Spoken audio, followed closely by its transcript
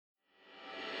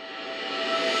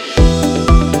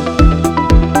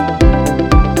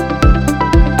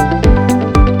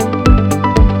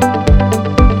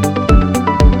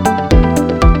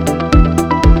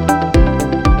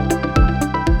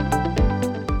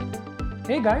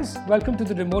Hey guys, welcome to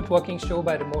the Remote Working Show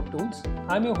by Remote Tools.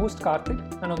 I'm your host Karthik,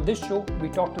 and on this show, we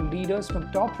talk to leaders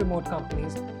from top remote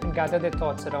companies and gather their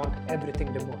thoughts around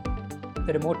everything remote.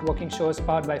 The Remote Working Show is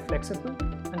powered by Flexible,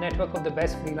 a network of the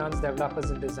best freelance developers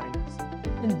and designers.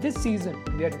 In this season,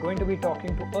 we are going to be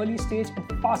talking to early stage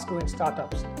and fast growing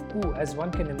startups who, as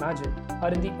one can imagine,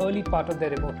 are in the early part of their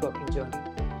remote working journey.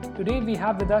 Today, we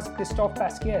have with us Christophe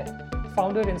Pasquier,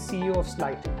 founder and CEO of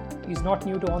Slite. He's not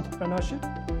new to entrepreneurship.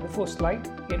 Before Slite,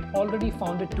 he had already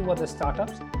founded 2 other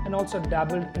startups and also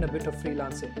dabbled in a bit of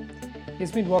freelancing.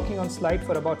 He's been working on Slite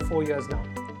for about 4 years now.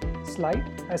 Slite,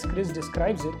 as Chris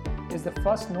describes it, is the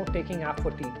first note-taking app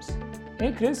for teams.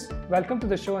 Hey Chris, welcome to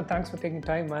the show and thanks for taking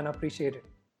time, man. I appreciate it.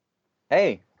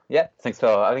 Hey, yeah, thanks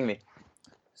for having me.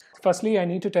 Firstly, I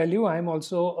need to tell you, I'm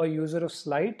also a user of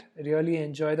Slite. Really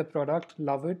enjoy the product,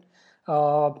 love it.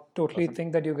 Totally Awesome.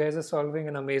 think that you guys are solving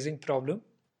an amazing problem.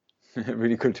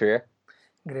 Really cool to hear.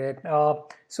 Great.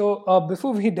 So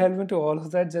before we delve into all of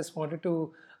that, just wanted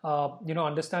to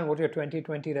understand what your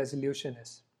 2020 resolution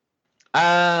is.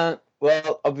 Well,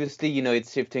 obviously,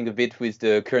 it's shifting a bit with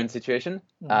the current situation.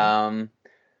 Right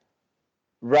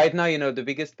now, the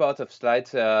biggest part of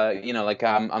Slide,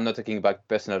 I'm not talking about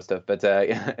personal stuff, but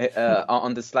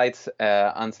on the slides,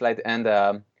 on Slide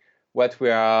end, what we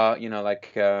are,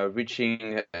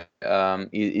 reaching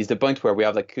is the point where we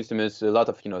have customers, a lot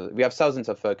of, we have thousands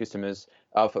of customers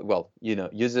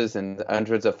users and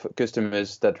hundreds of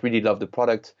customers that really love the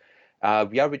product.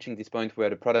 We are reaching this point where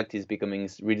the product is becoming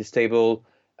really stable,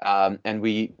 and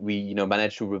we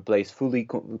manage to replace fully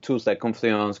tools like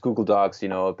Confluence, Google Docs,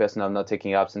 personal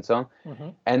note-taking apps, and so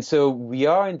on. And so we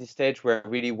are in this stage where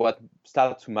really what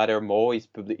starts to matter more is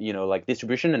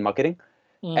distribution and marketing.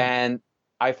 And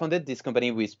I founded this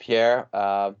company with Pierre,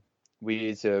 who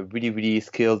is a really, really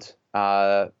skilled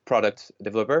product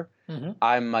developer.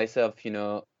 I myself,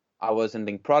 I was in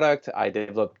Link product. I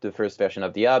developed the first version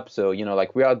of the app. So,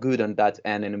 we are good on that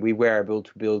end, and we were able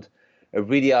to build a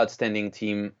really outstanding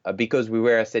team because we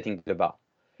were setting the bar.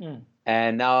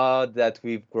 And now that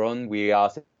we've grown, we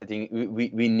are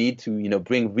we need to,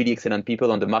 bring really excellent people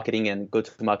on the marketing and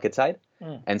go-to-market side.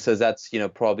 And so that's,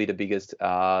 probably the biggest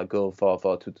goal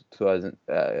for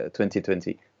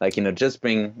 2020. Just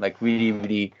bring really,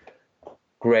 really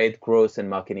great growth and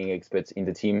marketing experts in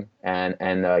the team and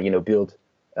build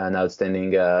an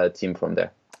outstanding team from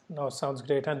there. No, sounds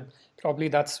great. And probably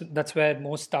that's where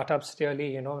most startups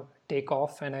really, take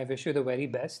off. And I wish you the very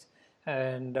best.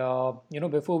 And,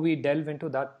 before we delve into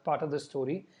that part of the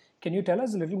story, can you tell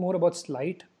us a little more about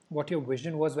Slite, what your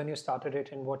vision was when you started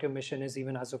it and what your mission is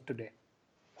even as of today?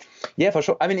 Yeah, for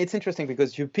sure. I mean, it's interesting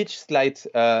because you pitched Slite,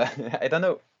 I don't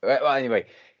know. Well, anyway,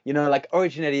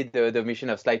 originally the mission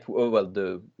of Slite,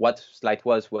 what Slite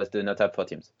was the Note app for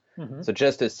Teams. So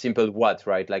just a simple what,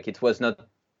 right? It was not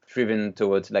driven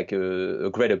towards a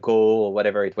greater goal or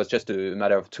whatever. It was just a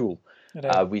matter of tool.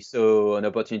 Right. We saw an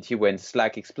opportunity when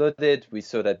Slack exploded. We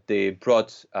saw that they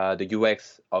brought the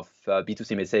UX of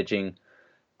B2C messaging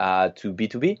to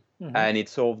B2B, and it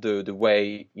solved the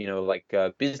way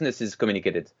businesses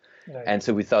communicated. Right. And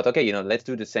so we thought, okay, let's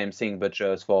do the same thing, but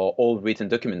just for all written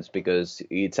documents, because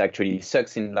it actually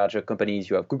sucks in larger companies.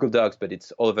 You have Google Docs, but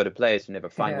it's all over the place. You never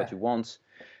find what you want.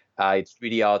 It's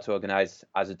really hard to organize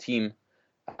as a team.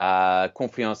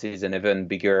 Confluence is an even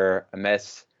bigger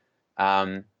mess.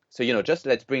 So, just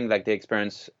let's bring the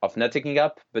experience of note-taking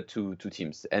app, but to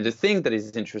Teams. And the thing that is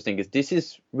interesting is this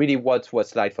is really what was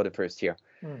Slide for the first year.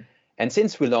 And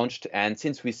since we launched and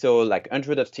since we saw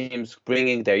hundreds of teams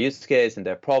bringing their use case and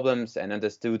their problems and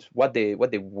understood why they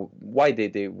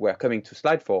were coming to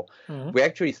Slide for, we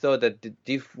actually saw that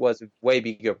this was a way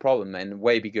bigger problem and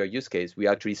way bigger use case. We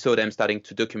actually saw them starting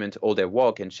to document all their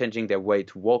work and changing their way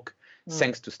to work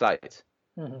thanks to Slide.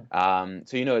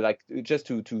 So, just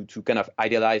to kind of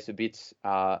idealize a bit,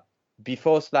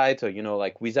 before Slide, or,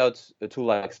 without a tool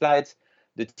like Slide,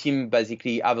 the team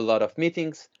basically have a lot of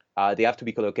meetings. They have to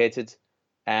be collocated,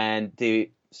 and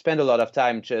they spend a lot of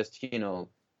time just,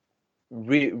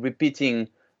 repeating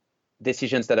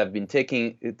decisions that have been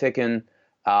taken,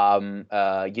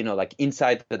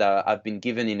 insight that have been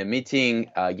given in a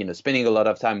meeting, spending a lot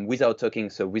of time without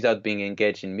talking, so without being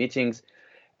engaged in meetings.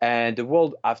 And the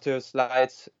world after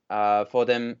Slides for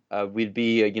them will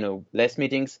be, less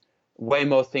meetings, way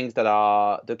more things that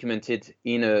are documented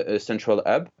in a central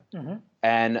hub.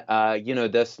 And,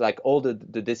 there's all the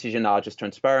decisions are just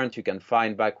transparent. You can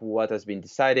find back what has been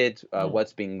decided,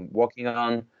 what's been working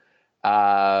on,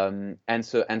 and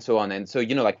so on. And so,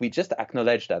 we just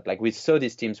acknowledge that, we saw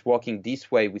these teams working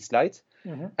this way with Slides,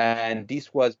 and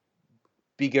this was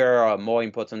bigger or more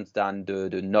important than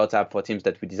the Not app for Teams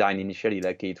that we designed initially.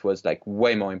 Like it was like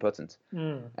way more important.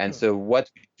 And so what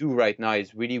we do right now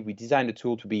is really we design the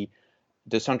tool to be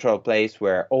the central place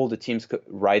where all the teams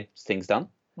write things down.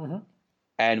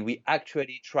 And we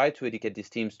actually try to educate these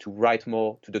teams to write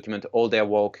more, to document all their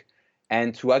work,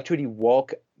 and to actually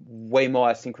work way more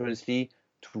asynchronously,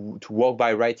 to work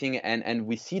by writing. And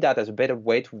we see that as a better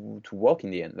way to work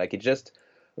in the end. Like it's just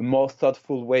a more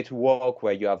thoughtful way to work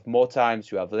where you have more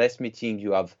times, you have less meetings,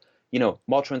 you have,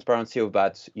 more transparency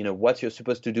about, what you're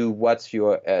supposed to do, what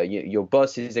your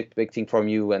boss is expecting from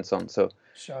you and so on. So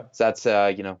that's,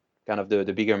 kind of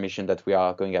the bigger mission that we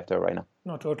are going after right now.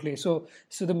 No, totally. So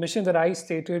the mission that I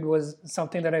stated was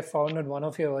something that I found in one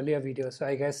of your earlier videos. So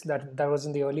I guess that was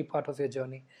in the early part of your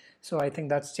journey. So I think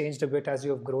that's changed a bit as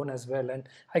you have grown as well. And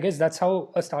I guess that's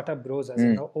how a startup grows. As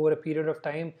over a period of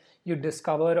time, you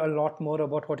discover a lot more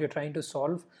about what you're trying to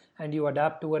solve, and you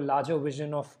adapt to a larger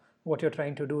vision of what you're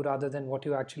trying to do rather than what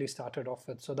you actually started off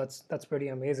with. So that's pretty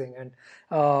amazing. And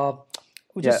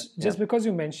just because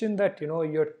you mentioned that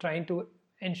you're trying to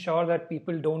ensure that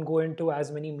people don't go into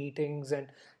as many meetings, and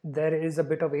there is a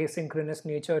bit of asynchronous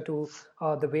nature to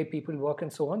the way people work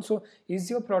and so on. So is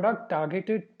your product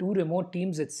targeted to remote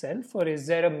teams itself, or is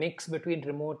there a mix between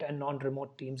remote and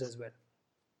non-remote teams as well?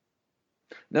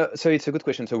 No, so it's a good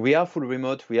question. So we are full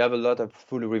remote. We have a lot of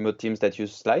full remote teams that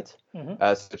use Slite,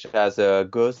 such as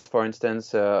Ghost, for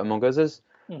instance, among others.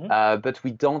 But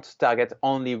we don't target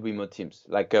only remote teams.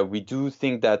 Like we do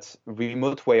think that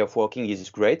remote way of working is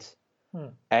great.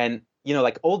 And,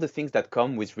 like all the things that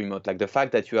come with remote, like the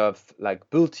fact that you have like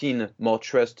built-in more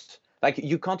trust. Like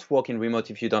you can't work in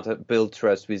remote if you don't build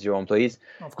trust with your employees.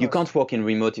 You can't work in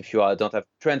remote if you don't have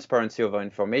transparency over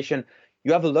information.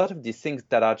 You have a lot of these things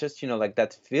that are just, like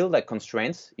that feel like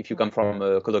constraints if you come from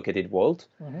a collocated world.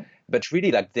 But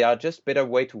really, like they are just better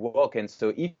way to work. And so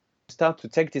if you start to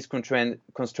take these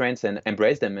constraints and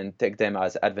embrace them and take them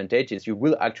as advantages, you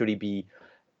will actually be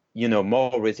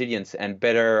more resilient and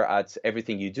better at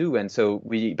everything you do. And so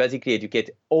we basically educate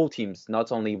all teams,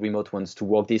 not only remote ones, to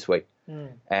work this way.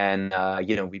 And,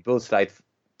 we build Slite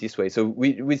this way. So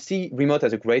we see remote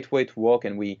as a great way to work,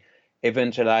 and we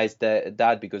evangelize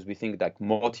that because we think that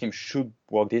more teams should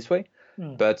work this way.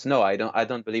 But no, I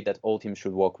don't believe that all teams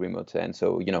should work remote. And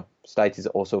so, Slite is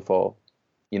also for,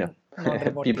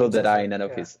 people that are in an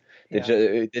office.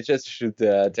 They just should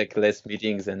take less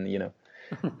meetings and,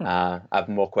 have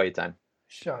more quiet time.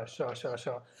 Sure.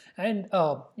 And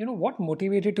what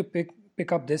motivated to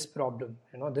pick up this problem,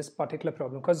 this particular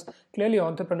problem? Because clearly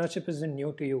entrepreneurship isn't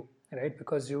new to you, right?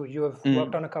 Because you have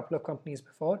worked on a couple of companies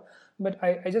before, but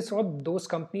I just thought those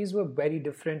companies were very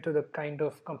different to the kind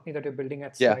of company that you're building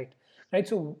at Slite, right?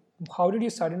 So how did you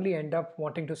suddenly end up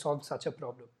wanting to solve such a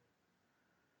problem?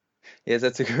 Yes,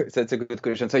 that's a good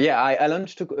question. So I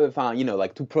launched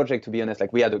two projects, to be honest.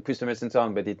 Like we had a customer center,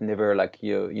 but it never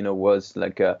was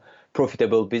like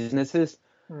profitable businesses.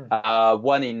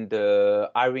 One in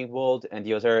the hiring world, and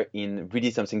the other in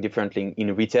really something different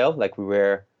in retail. Like we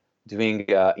were doing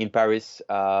in Paris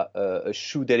a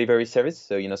shoe delivery service.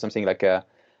 So something like a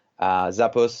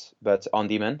Zappos, but on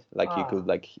demand. Like you could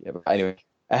anyway.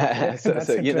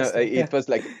 It was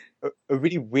like a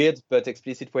really weird but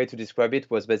explicit way to describe it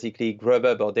was basically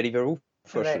Grubhub or Deliveroo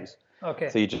for shoes. Okay.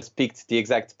 So you just picked the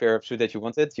exact pair of shoes that you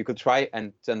wanted. You could try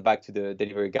and turn back to the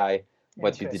delivery guy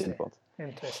what you didn't want.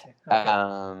 Interesting.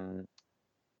 Okay.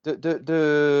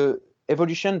 The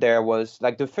evolution there was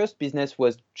like the first business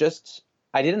was just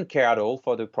I didn't care at all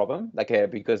for the problem,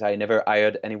 because I never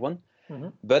hired anyone.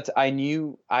 But I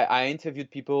knew I interviewed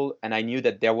people and I knew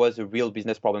that there was a real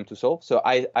business problem to solve. So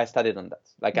I started on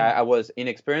that. I was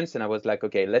inexperienced and I was like,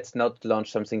 okay, let's not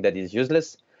launch something that is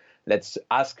useless. Let's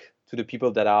ask to the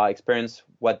people that are experienced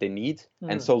what they need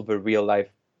and solve a real life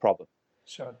problem.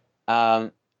 Sure.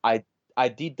 I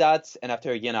did that, and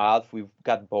after a year and a half, we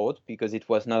got bored because it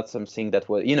was not something that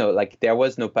was, there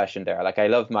was no passion there. Like I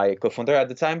loved my co-founder at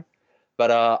the time,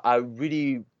 but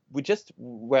we just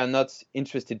were not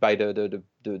interested by the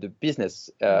business.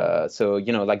 So,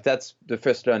 that's the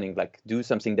first learning, do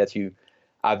something that you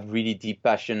have really deep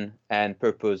passion and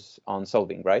purpose on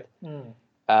solving, right?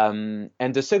 And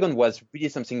the second was really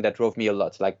something that drove me a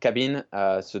lot, like Cabin.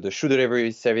 So the shoe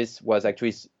delivery service was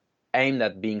actually aimed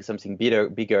at being something bigger.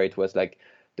 It was like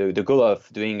the goal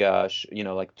of doing,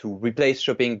 to replace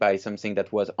shopping by something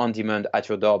that was on demand at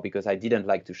your door because I didn't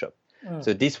like to shop.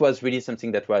 So this was really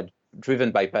something that was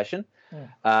driven by passion.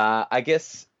 I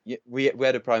guess we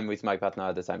had a problem with my partner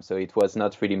at the time, so it was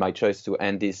not really my choice to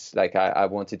end this. Like I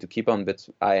wanted to keep on, but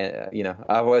I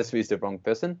was with the wrong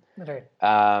person. Right.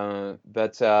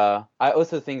 But I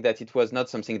also think that it was not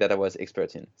something that I was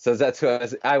expert in. So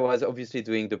I was obviously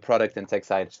doing the product and tech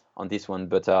side on this one,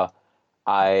 but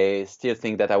I still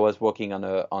think that I was working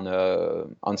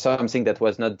on something that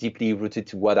was not deeply rooted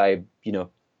to what I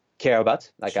care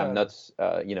about. Like Sure. I'm not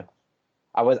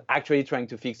I was actually trying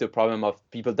to fix the problem of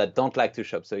people that don't like to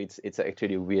shop. So it's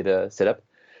actually a weird setup.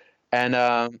 And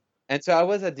so I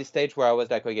was at this stage where I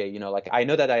was like, okay, like I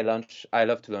know that I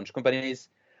love to launch companies,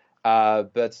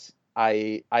 but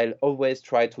I always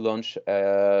try to launch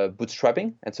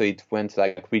bootstrapping, and so it went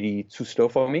like really too slow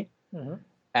for me. Mm-hmm.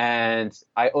 And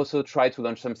I also try to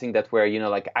launch something that were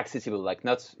like accessible, like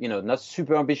not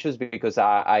super ambitious, because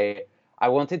I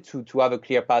wanted to have a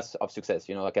clear path of success.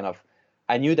 Like kind of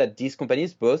I knew that these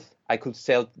companies both I could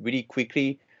sell really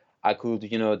quickly. I could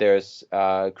there's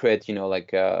create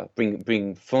like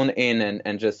bring phone in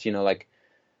and just like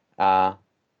I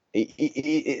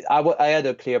had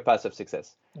a clear path of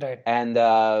success. Right. And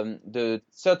the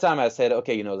third time I said,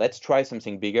 okay, let's try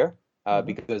something bigger.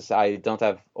 Because I don't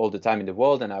have all the time in the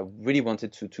world, and I really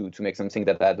wanted to make something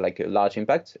that had like a large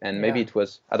impact. And maybe it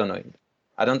was, I don't know,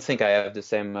 I don't think I have the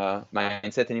same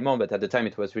mindset anymore, but at the time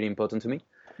it was really important to me.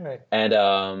 Right.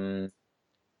 And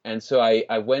so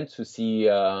I went to see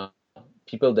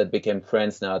people that became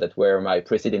friends now that were my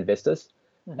pre-seed investors,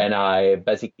 and I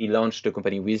basically launched the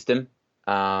company with them.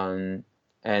 And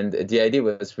the idea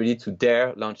was really to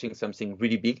dare launching something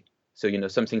really big, so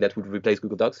something that would replace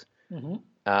Google Docs.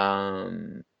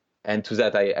 And to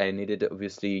that I needed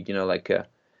obviously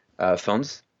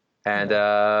funds, and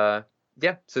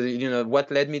so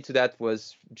what led me to that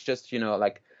was just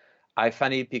like I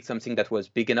finally picked something that was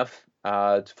big enough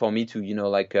for me to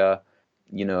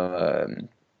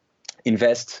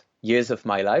invest years of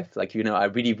my life. Like I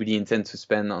really intend to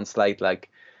spend on Slite, like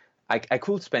I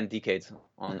could spend decades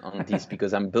on this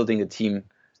because I'm building a team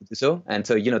to do so. And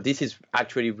so this is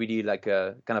actually really like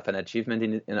a kind of an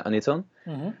achievement on its own.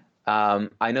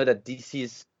 I know that this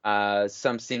is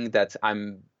something that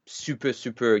I'm super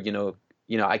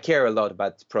I care a lot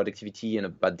about productivity and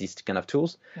about these kind of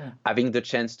tools. Having the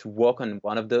chance to work on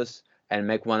one of those and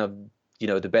make one of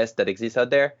the best that exists out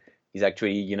there is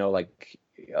actually like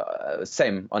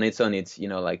same on its own. It's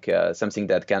like something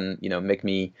that can make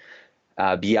me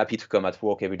be happy to come at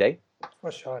work every day.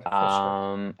 For sure.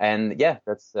 And that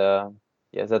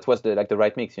was the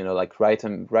right mix. Like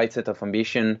right set of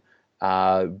ambition,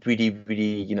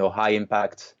 really high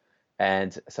impact,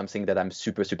 and something that I'm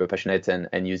super passionate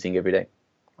and using every day.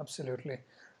 Absolutely.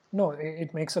 No,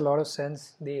 it makes a lot of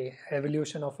sense. The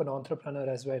evolution of an entrepreneur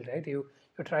as well, right? You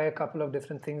try a couple of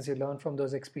different things, you learn from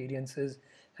those experiences,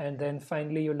 and then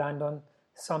finally you land on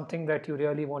something that you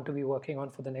really want to be working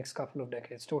on for the next couple of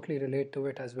decades. Totally relate to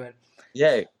it as well.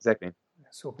 Yeah, exactly.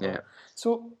 Super. Yeah.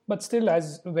 So, but still,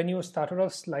 as when you started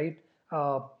off Slite,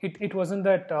 it wasn't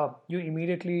that you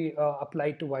immediately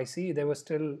applied to YC. There was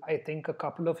still, I think, a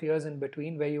couple of years in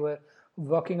between where you were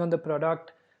working on the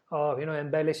product,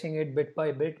 embellishing it bit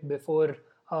by bit before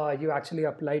you actually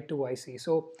applied to YC.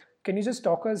 So, can you just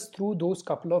talk us through those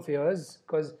couple of years?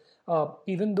 Because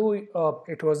even though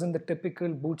it wasn't the typical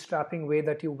bootstrapping way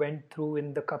that you went through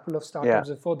in the couple of startups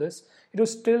before this, it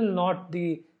was still not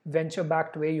the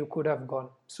venture-backed way you could have gone.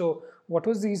 So what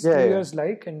was these 2 years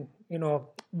like, and how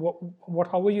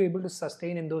were you able to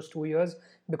sustain in those 2 years?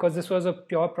 Because this was a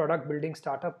pure product building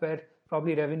startup where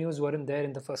probably revenues weren't there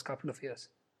in the first couple of years.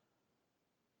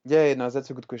 Yeah, no,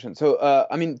 that's a good question. So,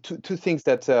 I mean, two things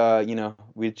that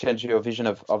will change your vision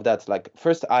of that. Like,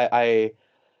 first,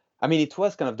 I mean, it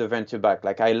was kind of the venture back.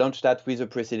 Like, I launched that with a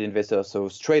pre-seed investor, so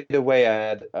straight away I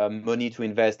had money to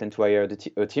invest and to hire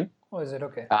a team. Oh, is it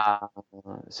okay?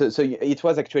 So it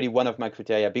was actually one of my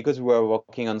criteria because we were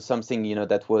working on something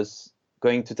that was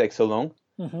going to take so long.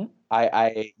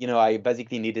 I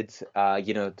basically needed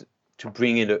to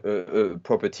bring in a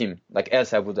proper team. Like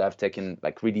else I would have taken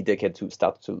like really decade to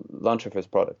start to launch a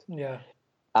first product. Yeah.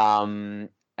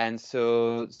 And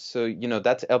so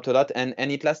that helped a lot, and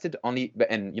it lasted only,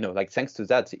 and like thanks to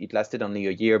that, it lasted only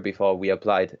a year before we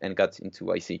applied and got into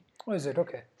YC. Oh, is it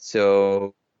okay?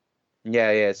 So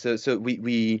yeah. So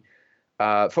we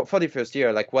for the first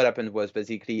year, like what happened was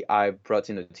basically I brought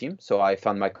in a team. So I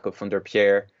found my co-founder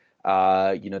Pierre,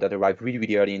 that arrived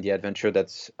really early in the adventure.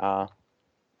 That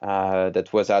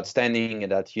was outstanding,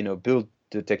 and that built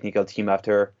the technical team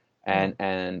after, and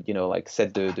like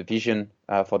set the vision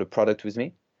for the product with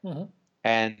me.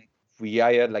 And we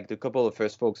hired like the couple of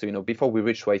first folks. So before we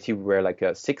reached YC, we were like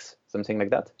 6, something like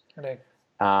that. Right.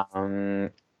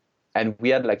 and we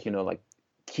had like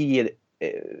key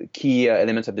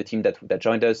elements of the team that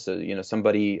joined us. So,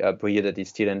 somebody Bria that is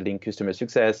still handling customer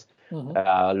success,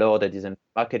 Laura that is in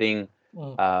marketing,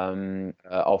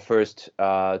 our first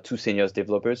 2 seniors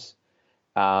developers.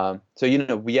 So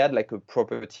we had like a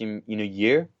proper team in a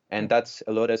year, and that's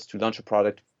allowed us to launch a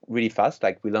product really fast.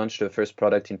 Like we launched the first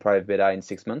product in private beta in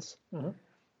 6 months.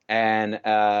 And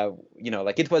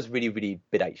like it was really, really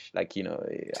beta-ish. Like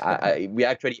we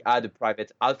actually had a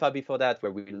private alpha before that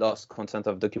where we lost consent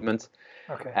of documents.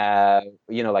 Okay.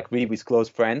 Like really with close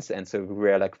friends, and so we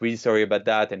were like really sorry about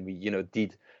that, and we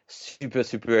did super,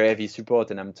 super heavy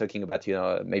support, and I'm talking about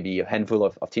maybe a handful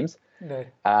of teams. Right.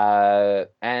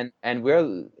 And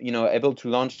we're able to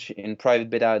launch in private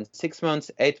beta in 6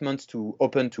 months, 8 months to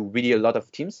open to really a lot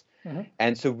of teams.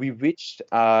 And so we reached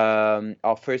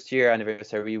our first year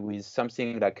anniversary with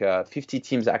something like 50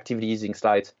 teams actively using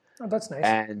Slite. Oh, that's nice.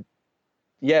 And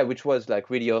yeah, which was like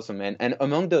really awesome. And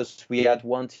among those, we had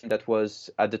one team that was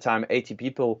at the time 80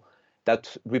 people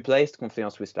that replaced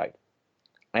Confluence with Slite.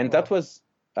 And that was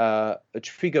a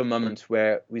trigger moment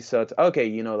where we thought,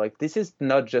 okay, like this is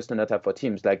not just an attack for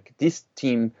teams. Like this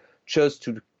team chose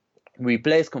to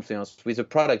replace Confluence with a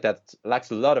product that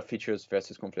lacks a lot of features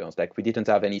versus Confluence. Like we didn't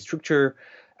have any structure.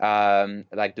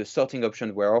 Like the sorting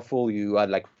options were awful. You had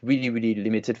like really, really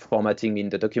limited formatting in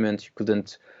the document. You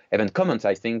couldn't even comment,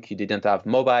 I think. You didn't have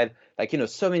mobile. Like,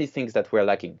 so many things that were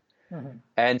lacking.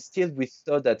 And still we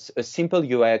thought that a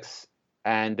simple UX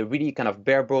and the really kind of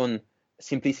bare bone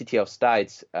simplicity of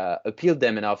Slite appealed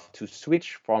them enough to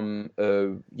switch from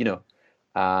a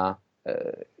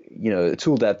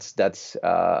tool that's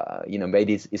made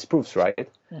its proofs, right?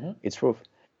 It's proof.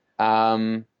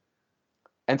 And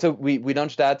so we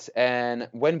launched that, and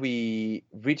when we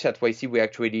reached at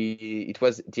YC, it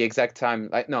was the exact time.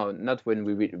 Like no, not when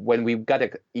we got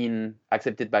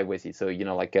accepted by YC.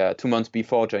 So 2 months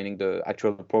before joining the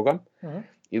actual program,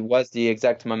 it was the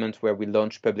exact moment where we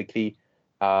launched publicly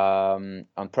on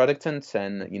Product Hunt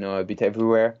and a bit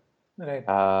everywhere. Right.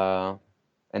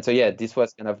 And so yeah, this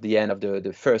was kind of the end of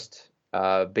the first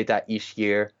beta-ish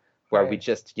year, where we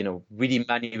just really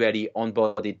manually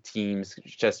onboarded teams,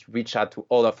 just reached out to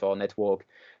all of our network,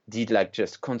 did like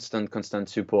just constant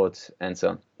support, and so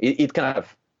on. It kind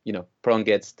of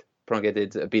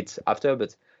prolongated a bit after,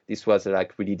 but this was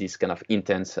like really this kind of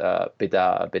intense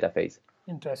beta phase.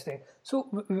 Interesting. So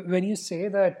when you say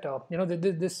that,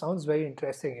 this sounds very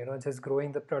interesting, just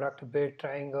growing the product a bit,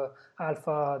 trying a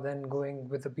alpha, then going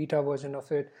with the beta version of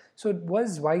it. So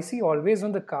was YC always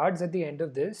on the cards at the end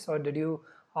of this, or did you,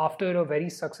 after a very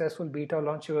successful beta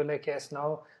launch, you were like, yes,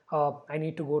 now I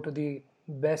need to go to the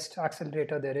best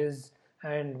accelerator there is,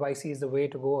 and YC is the way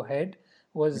to go ahead?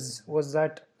 Was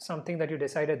that something that you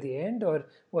decided at the end, or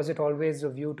was it always a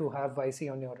view to have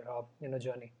YC on your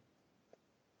journey?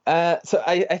 So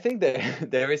I think that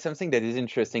there is something that is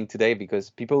interesting today, because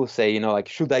people say, like,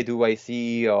 should I do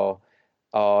YC, or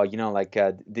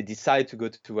they decide to go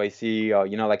to YC, or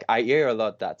like I hear a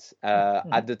lot that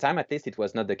at the time, at least, it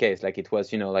was not the case. Like it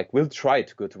was, like we'll try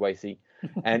to go to YC,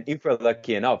 and if we're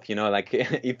lucky enough, like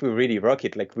if we really rock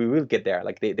it, like we will get there.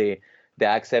 Like they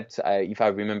accept, if I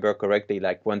remember correctly,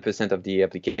 like 1% of the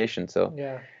application. So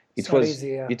yeah, it was easy,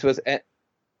 yeah. it was.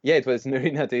 Yeah, it was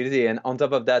really not easy. And on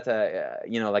top of that,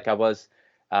 like I was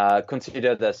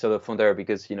considered a solo founder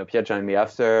because, Pierre joined me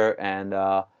after. And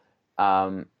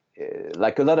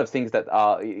like a lot of things that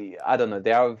are, I don't know,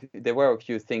 there were a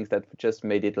few things that just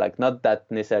made it like not that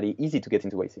necessarily easy to get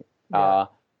into YC. Yeah.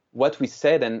 What we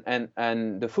said,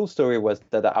 and the full story was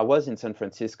that I was in San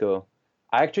Francisco.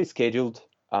 I actually scheduled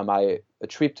a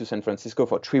trip to San Francisco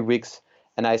for 3 weeks.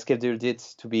 And I scheduled it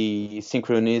to be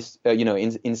synchronous,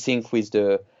 in sync with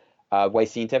the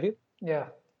YC interview. Yeah.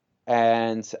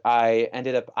 And I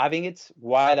ended up having it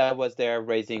while I was there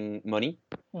raising money.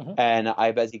 And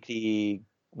I basically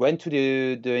went to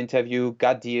the interview,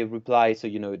 got the reply. So,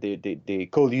 they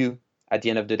call you at the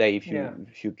end of the day if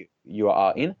you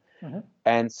are in.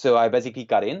 And so I basically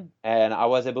got in, and I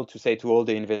was able to say to all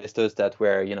the investors that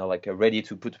were, ready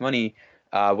to put money,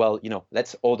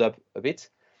 let's hold up a bit.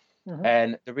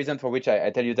 And the reason for which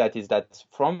I tell you that is that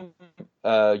from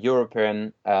a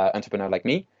European entrepreneur like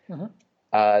me,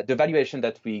 the valuation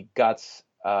that we got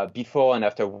before and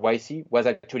after YC was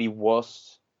actually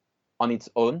worse on its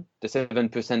own, the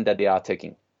 7% that they are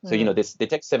taking. So, they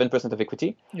take 7% of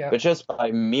equity, but just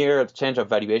by mere change of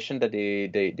valuation that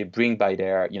they bring by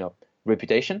their,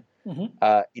 reputation,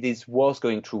 it is worth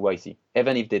going through YC,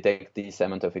 even if they take this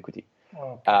amount of equity.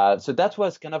 So that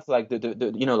was kind of like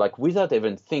the like without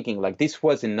even thinking, like this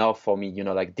was enough for me,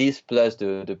 like this plus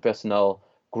the personal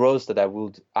growth that I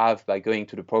would have by going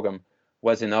to the program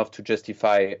was enough to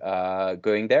justify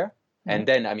going there. And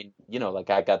then, I mean, like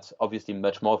I got obviously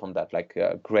much more from that, like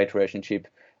a great relationship.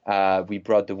 We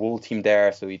brought the whole team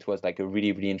there, so it was like a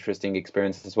really, really interesting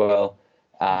experience as well.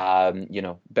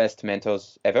 Best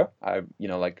mentors ever.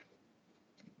 Like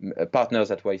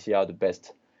partners at YC are the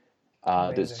best,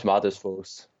 the smartest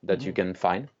folks that you can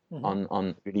find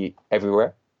on really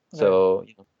everywhere. So,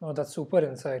 Oh, that's super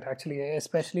insight, actually,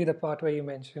 especially the part where you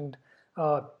mentioned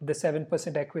the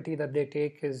 7% equity that they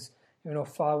take is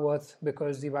far worth,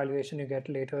 because the valuation you get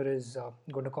later is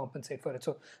going to compensate for it.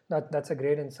 So that's a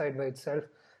great insight by itself.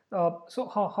 So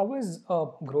how has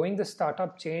growing the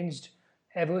startup changed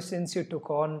ever since you took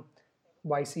on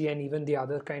YC and even the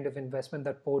other kind of investment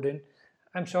that poured in?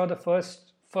 I'm sure the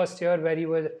first year where you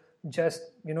were just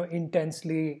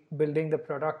intensely building the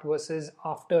product versus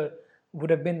after would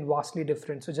have been vastly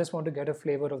different. So just want to get a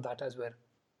flavor of that as well.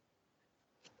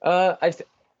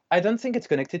 I don't think it's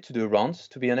connected to the rounds,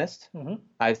 to be honest.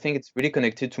 I think it's really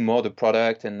connected to more the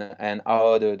product and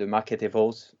how the market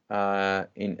evolves For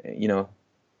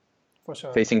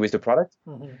sure. facing with the product.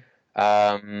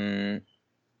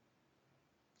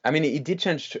 I mean, it did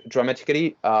change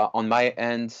dramatically on my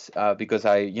end because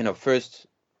I first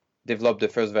developed the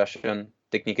first version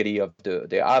technically of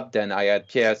the app. Then I had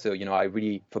Pierre, so I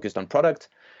really focused on product.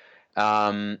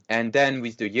 And then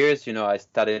with the years, I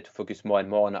started to focus more and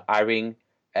more on hiring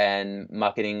and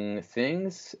marketing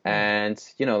things. And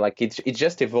like it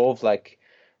just evolved, like,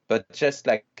 but just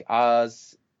like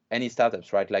as any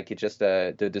startups, right? Like it's just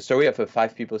the story of a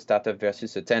 5 people startup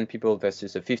versus a 10 people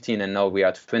versus a 15, and now we are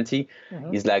at 20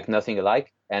 is like nothing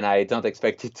alike. And I don't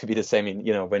expect it to be the same in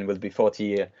when we'll be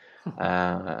 40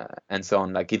 and so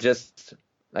on. Like it just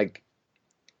like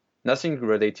nothing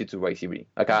related to YC really.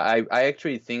 Like I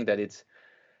actually think that it's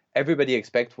everybody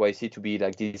expects YC to be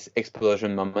like this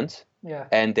explosion moment. Yeah.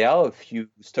 And there are a few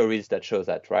stories that show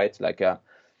that, right? Like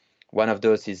one of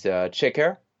those is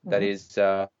Checker, that is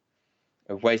a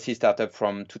YC startup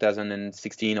from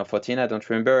 2016 or 14, I don't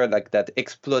remember, like that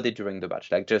exploded during the batch,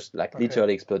 like just like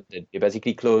literally exploded. They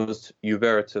basically closed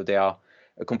Uber, so they are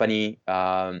a company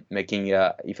making,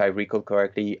 if I recall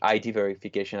correctly, ID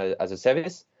verification as a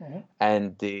service,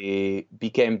 and they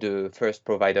became the first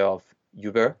provider of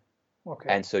Uber.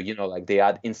 And so like they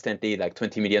had instantly like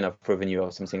 20 million of revenue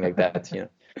or something like that.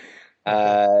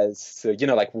 So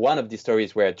like one of the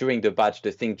stories where during the batch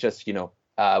the thing just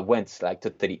went like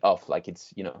totally off, like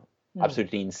it's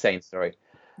absolutely insane story.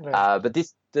 But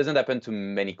this doesn't happen to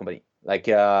many companies. Like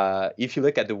if you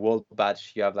look at the world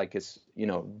batch, you have like a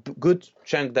good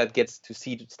chunk that gets to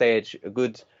seed stage,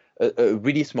 a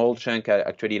really small chunk,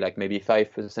 actually like maybe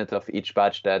 5% of each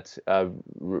batch that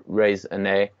raise an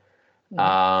A.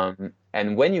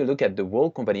 And when you look at the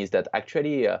world companies that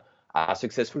actually are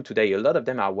successful today, a lot of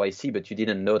them are YC, but you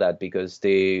didn't know that because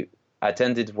they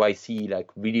attended YC like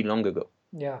really long ago.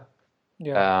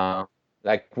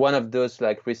 Like one of those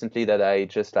like recently that I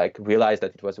just like realized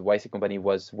that it was a YC company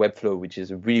was Webflow, which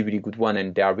is a really, really good one,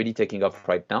 and they are really taking off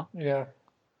right now.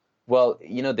 Well,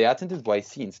 they attended YC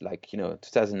since like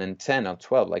 2010 or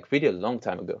 12, like really a long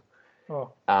time ago.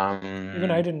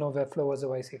 Even I didn't know Webflow was a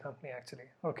YC company, actually.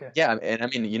 Yeah, and I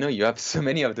mean, you have so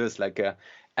many of those, like, so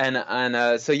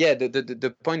yeah,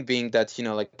 the point being that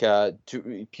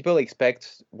people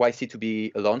expect YC to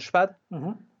be a launchpad,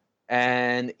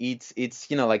 and it's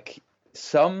like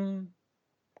some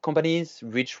companies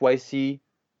reach YC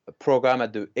program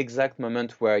at the exact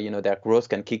moment where their growth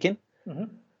can kick in.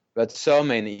 But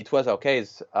some, and it was our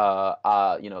case,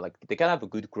 like they can have a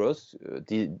good growth.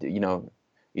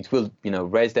 It will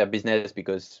raise their business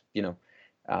because they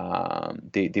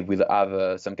will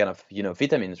have some kind of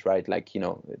vitamins, right? Like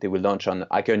they will launch on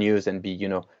Hacker News and be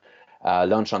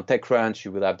launch on TechCrunch.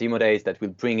 You will have demo days that will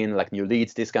bring in like new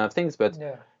leads, these kind of things, but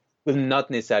will not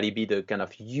necessarily be the kind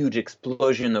of huge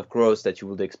explosion of growth that you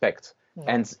would expect.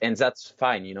 And that's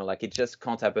fine, like it just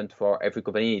can't happen for every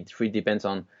company. It really depends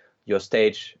on your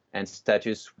stage and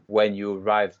status when you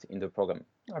arrived in the program.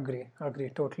 Agree,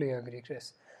 totally agree,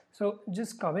 Chris. So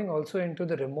just coming also into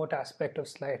the remote aspect of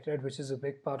Slite, right, which is a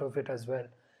big part of it as well.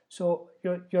 So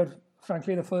you're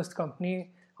frankly the first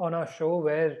company on our show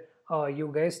where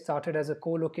you guys started as a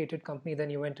co-located company, then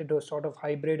you went into a sort of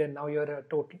hybrid, and now you're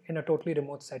in a totally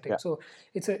remote setting. So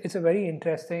it's a very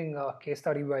interesting case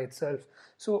study by itself.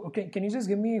 So can you just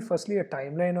give me firstly a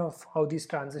timeline of how these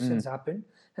transitions happen,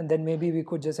 and then maybe we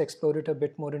could just explore it a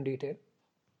bit more in detail?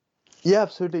 Yeah,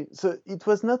 absolutely. So it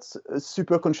was not a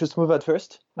super conscious move at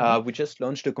first. We just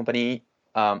launched the company.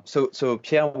 So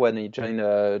Pierre, when he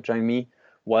joined me,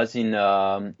 was in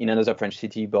another French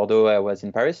city, Bordeaux. I was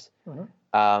in Paris,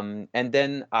 And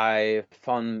then I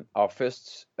found our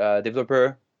first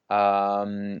developer,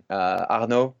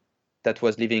 Arnaud, that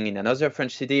was living in another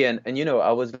French city. And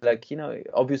I was like,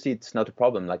 obviously it's not a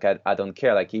problem. Like, I don't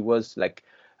care. Like, he was like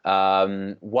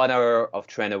 1 hour of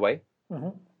train away.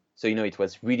 So, it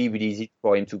was really, really easy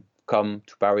for him to come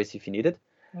to Paris if he needed.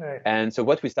 Right. And so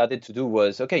what we started to do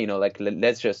was, okay, like,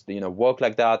 let's just, work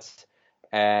like that.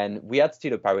 And we had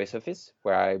still a Paris office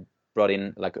where I brought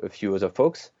in like a few other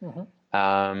folks.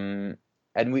 And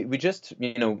we just,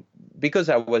 because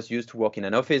I was used to work in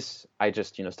an office, I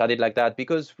just, started like that,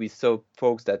 because we saw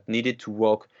folks that needed to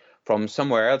work from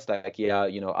somewhere else. Like,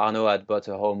 Arnaud had bought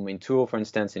a home in Tours, for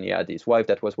instance, and he had his wife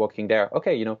that was working there.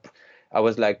 Okay, I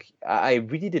was like, I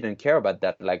really didn't care about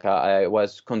that. Like, I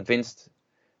was convinced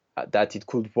that it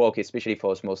could work, especially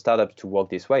for a small startup, to work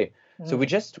this way. So we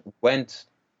just went,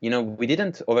 we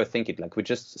didn't overthink it. Like, we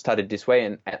just started this way.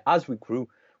 And as we grew,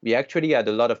 we actually had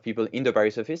a lot of people in the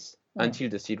Paris office until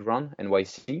the seed round,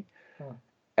 NYC.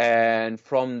 And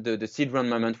from the seed round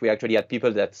moment, we actually had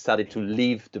people that started to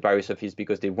leave the Paris office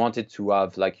because they wanted to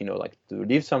have like to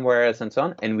live somewhere else and so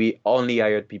on. And we only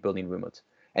hired people in remote.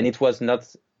 And it was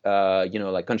not,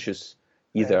 like conscious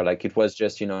either. Right. Like, it was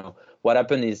just, what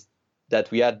happened is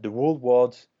that we had the whole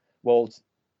world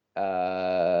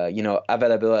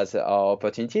available as our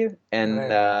opportunity, and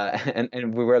Right.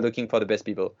 and we were looking for the best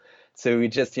people. So we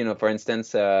just, for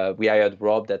instance, we hired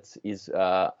Rob, that is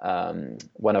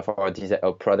one of our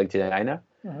product designer.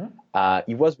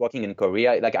 He was working in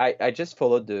Korea. Like, I just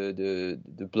followed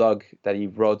the blog that he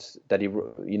wrote,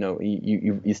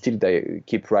 he still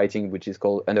keep writing, which is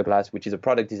called Underclass, which is a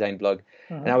product design blog.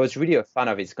 And I was really a fan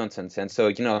of his content. And so,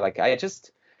 like, I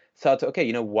just thought, okay,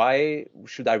 why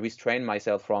should I restrain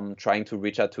myself from trying to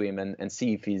reach out to him and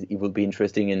see if he will be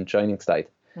interested in joining Slite?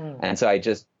 And so I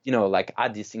just, like,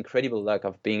 had this incredible luck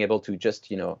of being able to just,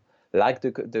 like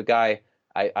the guy.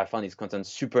 I found his content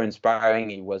super inspiring.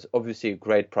 He was obviously a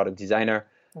great product designer.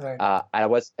 Right. I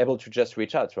was able to just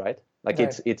reach out, right? Like,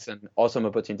 Right. it's an awesome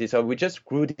opportunity. So we just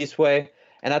grew this way.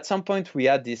 And at some point we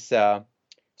had this, so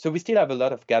we still have a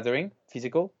lot of gathering,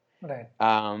 physical. Right.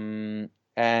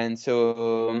 And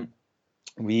so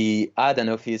we had an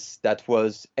office that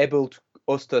was able to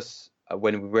host us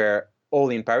when we were all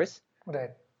in Paris.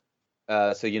 Right.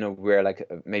 So, we were like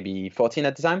maybe 14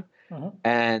 at the time.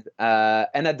 And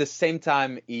at the same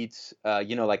time, it's,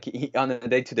 like, on a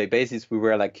day-to-day basis, we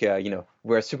were like, we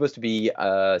were supposed to be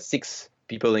 6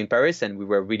 people in Paris, and we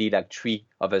were really like 3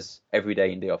 of us every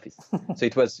day in the office. So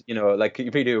it was, like,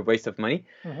 really a waste of money.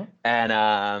 And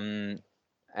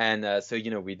so,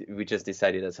 we just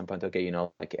decided at some point, okay,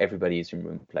 like, everybody is in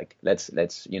room, like, let's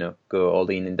go all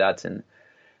in that. And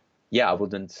yeah, I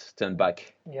wouldn't turn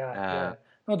back. Yeah.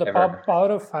 No, the ever. power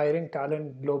of hiring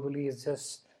talent globally is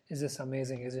just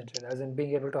amazing, isn't it? As in,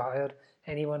 being able to hire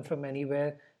anyone from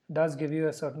anywhere does give you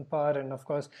a certain power, and of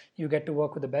course, you get to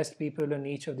work with the best people in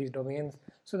each of these domains.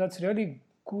 So that's really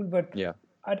cool. But Yeah.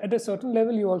 at a certain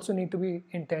level, you also need to be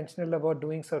intentional about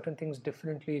doing certain things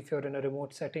differently if you're in a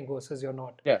remote setting versus you're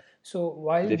not. Yeah, So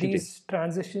while definitely. these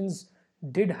transitions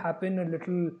did happen a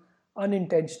little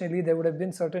unintentionally, there would have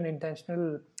been certain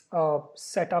intentional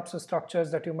setups or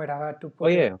structures that you might have had to Oh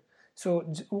put in. yeah. So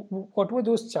what were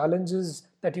those challenges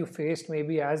that you faced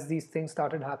maybe as these things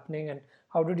started happening, and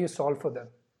how did you solve for them?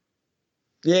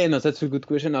 Yeah, no, that's a good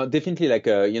question. Definitely, like,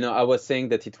 I was saying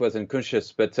that it was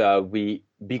unconscious, but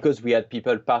because we had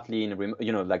people partly in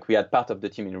remote, like, we had part of the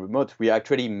team in remote, we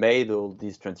actually made all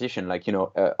this transition. Like,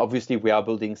 obviously we are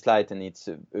building Slite, and it's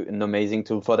an amazing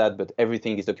tool for that, but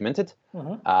everything is documented.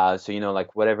 So,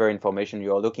 like, whatever information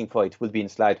you are looking for, it will be in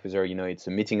Slite, whether, it's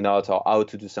a meeting note or how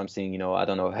to do something, I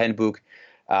don't know, handbook,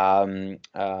 the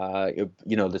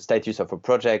status of a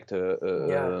project,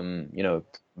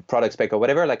 product spec or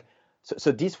whatever, like.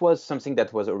 So this was something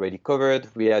that was already covered.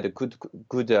 We had a good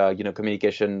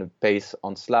communication pace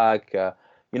on Slack.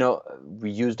 We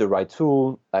used the right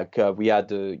tool. Like, we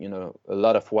had a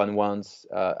lot of one-ones.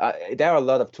 There are a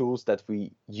lot of tools that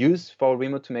we use for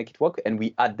remote to make it work, and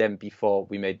we had them before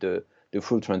we made the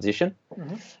full transition.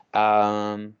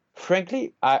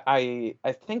 Frankly, I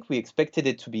think we expected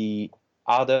it to be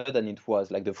harder than it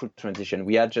was. Like, the full transition,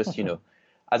 we had just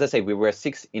as I say, we were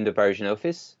 6 in the Parisian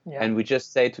office, and we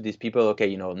just say to these people,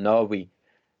 okay, now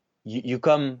you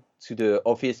come to the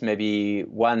office maybe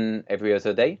 1 every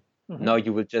other day. Now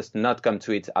you will just not come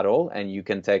to it at all, and you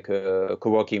can take a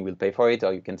co-working, we'll pay for it,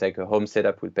 or you can take a home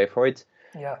setup, we'll pay for it.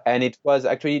 Yeah. And it was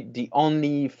actually the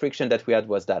only friction that we had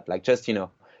was that, like, just,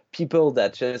 people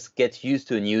that just get used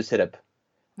to a new setup.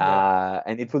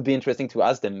 And it would be interesting to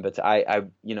ask them, but I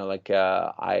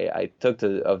talked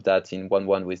of that in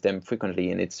one-on-one with them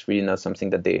frequently, and it's really not something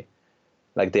that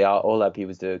they are all happy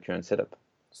with the current setup.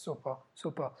 Super,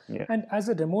 super. Yeah. And as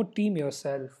a remote team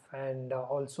yourself, and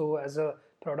also as a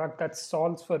product that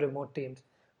solves for remote teams,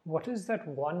 what is that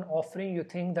one offering you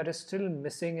think that is still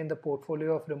missing in the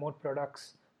portfolio of remote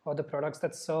products, or the products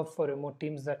that serve for remote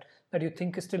teams that you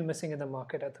think is still missing in the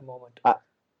market at the moment?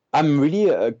 I'm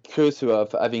really curious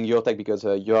of having your take because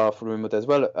you are full remote as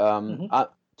well.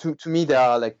 To me, there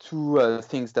are like two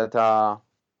things that are.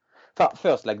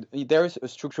 First, like there is a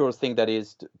structural thing that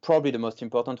is probably the most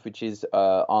important, which is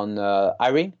on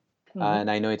hiring,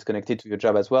 and I know it's connected to your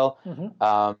job as well.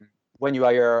 When you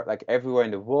hire like everywhere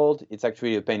in the world, it's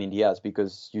actually a pain in the ass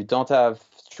because you don't have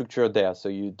structure there, so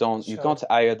you can't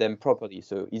hire them properly.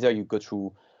 So either you go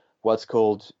through what's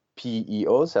called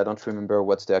PEOs. I don't remember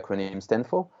what's the acronym stand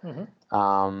for.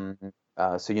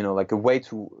 So like a way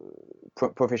to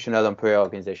professional employer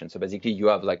organization. So basically, you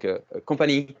have like a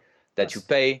company that you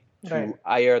pay to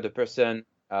hire the person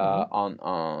on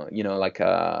like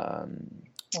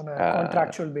on a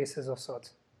contractual basis of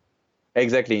sorts.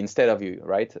 Exactly, instead of you,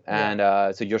 right? And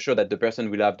so you're sure that the person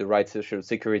will have the right social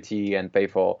security and pay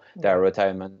for their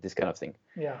retirement, this kind of thing.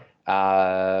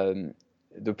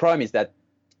 The problem is that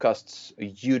costs a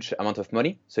huge amount of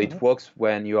money. So it works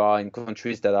when you are in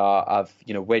countries that have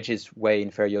wages way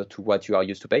inferior to what you are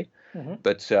used to pay.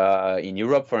 But in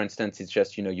Europe, for instance, it's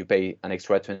just you pay an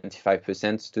extra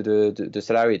 25% to the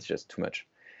salary. It's just too much.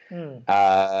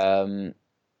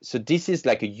 So this is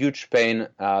like a huge pain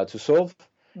to solve.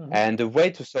 And the way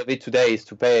to solve it today is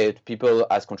to pay people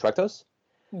as contractors.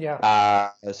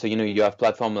 So you have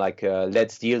platform like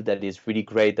Let's Deal that is really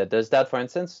great that does that. For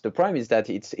instance, the problem is that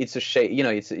it's a it's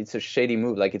a shady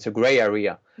move. Like it's a gray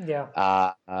area.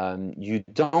 You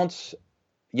don't.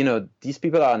 These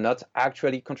people are not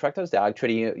actually contractors. They're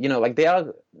actually, like they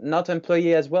are not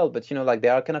employee as well, but like they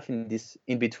are kind of in this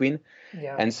in between.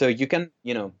 And so you can,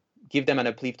 give them an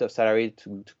uplift of salary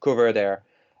to cover their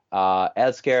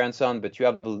healthcare and so on. But you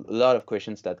have a lot of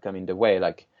questions that come in the way.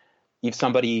 Like if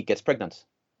somebody gets pregnant,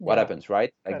 what happens,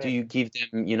 right? Like, do you give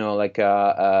them, like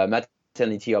a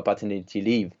maternity or paternity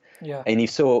leave? And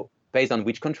if so, based on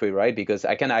which country, right? Because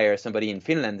I can hire somebody in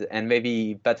Finland and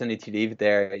maybe paternity leave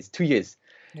there is 2 years.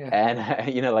 And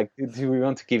like, do we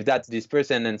want to give that to this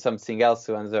person and something else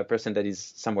to another person that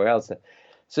is somewhere else?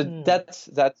 So that's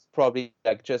probably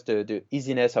like just the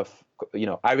easiness of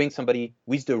hiring somebody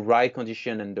with the right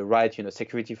condition and the right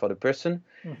security for the person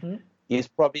is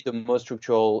probably the most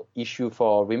structural issue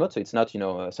for remote. So it's not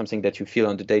something that you feel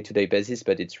on the day-to-day basis,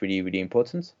 but it's really, really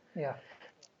important.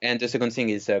 And the second thing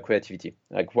is creativity,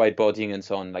 like whiteboarding and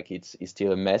so on. Like it's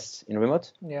still a mess in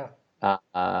remote. So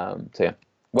yeah.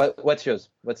 What's yours?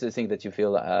 What's the thing that you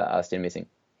feel are still missing?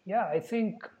 Yeah, I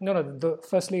think,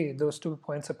 firstly, those 2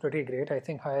 points are pretty great. I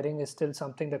think hiring is still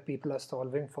something that people are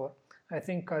solving for. I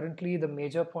think currently the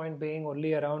major point being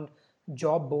only around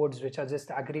job boards, which are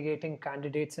just aggregating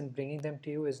candidates and bringing them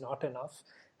to you, is not enough.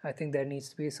 I think there needs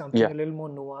to be something a little more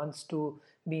nuanced to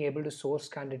being able to source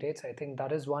candidates. I think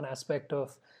that is one aspect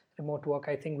of remote work,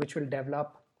 I think, which will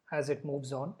develop as it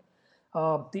moves on.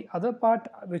 The other part,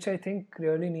 which I think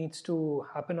really needs to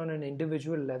happen on an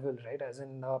individual level, right? As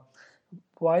in,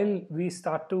 while we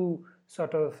start to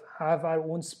sort of have our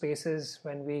own spaces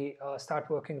when we start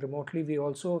working remotely, we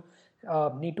also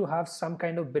need to have some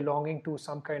kind of belonging to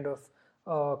some kind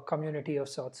of community of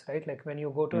sorts, right? Like when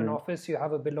you go to an office, you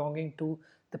have a belonging to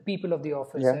the people of the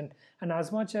office. And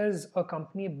as much as a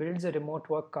company builds a remote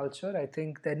work culture, I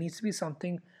think there needs to be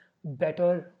something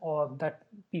better or that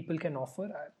people can offer.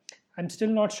 I'm still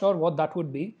not sure what that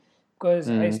would be, because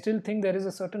I still think there is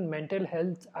a certain mental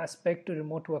health aspect to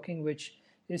remote working which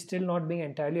is still not being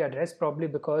entirely addressed, probably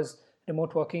because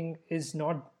remote working is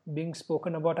not being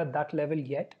spoken about at that level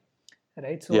yet,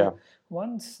 right? So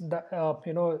once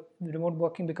the remote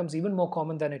working becomes even more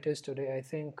common than it is today, I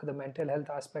think the mental health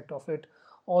aspect of it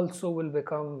also will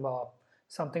become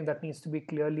something that needs to be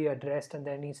clearly addressed, and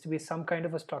there needs to be some kind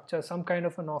of a structure, some kind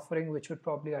of an offering which would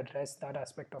probably address that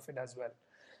aspect of it as well.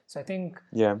 So I think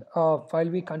while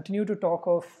we continue to talk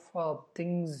of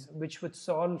things which would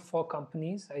solve for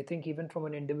companies, I think even from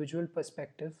an individual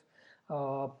perspective,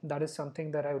 that is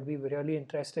something that I would be really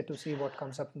interested to see what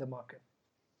comes up in the market.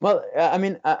 Well, I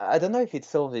mean, I don't know if it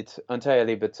solved it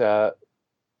entirely, but a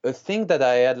thing that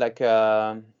I had like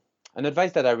an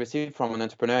advice that I received from an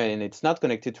entrepreneur, and it's not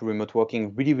connected to remote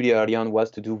working, really, really early on,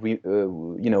 was to do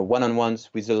one-on-ones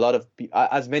with a lot of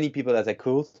as many people as I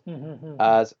could,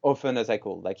 as often as I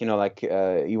could. Like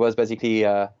he was basically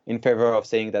in favor of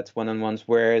saying that one-on-ones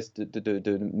were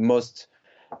the most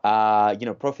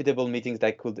profitable meetings that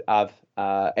I could have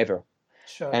ever.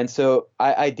 Sure. And so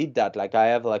I did that. Like I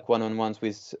have like one-on-ones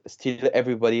with still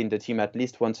everybody in the team at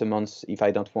least once a month if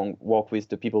I don't work with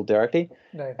the people directly.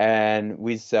 Right. And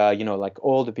with like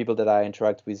all the people that I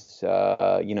interact with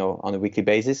on a weekly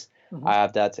basis. I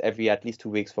have that every at least 2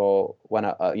 weeks for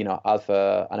half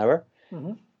an hour.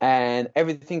 And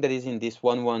everything that is in this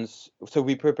one-ones, so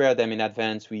we prepare them in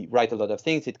advance. We write a lot of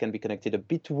things. It can be connected a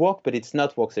bit to work, but it's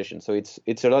not work session. So it's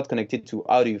a lot connected to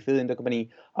how do you feel in the company,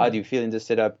 how do you feel in the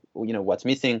setup, what's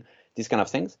missing, these kind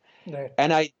of things. Right.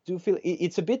 And I do feel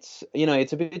it's a bit,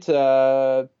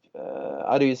 how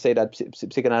do you say that,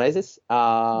 psychoanalysis.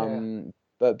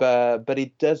 But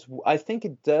it does. I think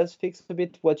it does fix a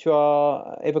bit what you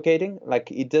are evocating. Like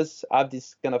it does have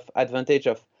this kind of advantage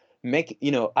of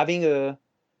having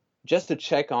just a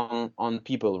check on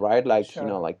people, right? Like,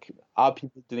 Sure. like are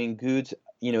people doing good?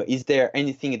 Is there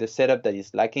anything in the setup that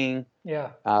is lacking?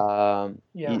 Yeah.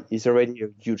 Is already a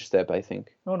huge step, I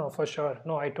think. No, for sure.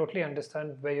 No, I totally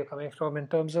understand where you're coming from in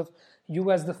terms of you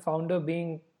as the founder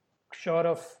being sure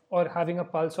of or having a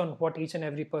pulse on what each and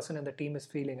every person in the team is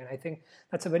feeling. And I think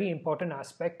that's a very important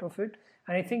aspect of it.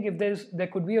 And I think if there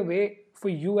could be a way for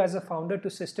you as a founder to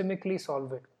systemically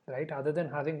solve it, right? Other than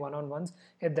having one-on-ones,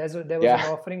 if there was an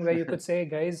offering where you could say,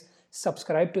 guys,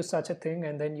 subscribe to such a thing,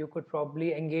 and then you could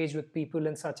probably engage with people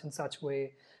in such and such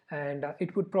way. And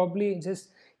it would probably just,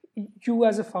 you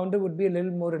as a founder would be a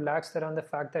little more relaxed around the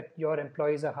fact that your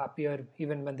employees are happier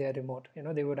even when they are remote.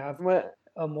 They would have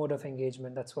a mode of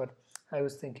engagement. That's what I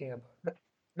was thinking about.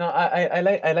 No, I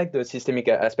like the systemic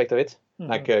aspect of it.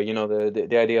 Like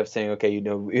the idea of saying, okay,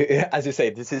 as you say,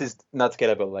 this is not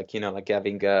scalable. Like like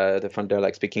having the founder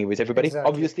like speaking with everybody. Exactly.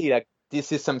 Obviously, like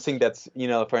this is something that's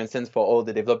for instance, for all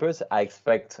the developers, I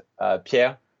expect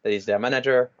Pierre, that is their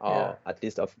manager, or at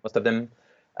least of most of them,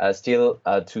 still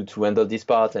to handle this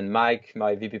part, and Mike,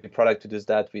 my VP product, to do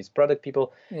that with product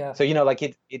people. Yeah. So like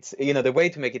it's the way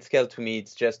to make it scale to me,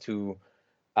 it's just to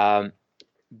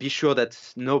be sure that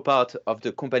no part of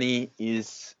the company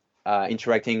is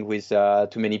interacting with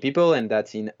too many people, and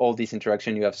that in all this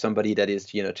interaction you have somebody that is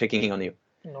checking on you.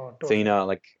 No, totally. So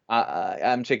like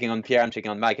I'm checking on Pierre, I'm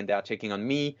checking on Mike, and they are checking on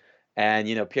me, and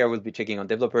Pierre will be checking on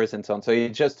developers and so on. So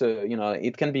it just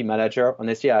it can be manager.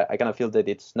 Honestly, I kind of feel that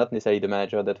it's not necessarily the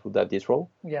manager that would have this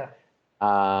role. Yeah.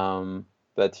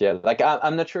 But yeah, like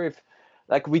I'm not sure if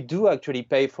like we do actually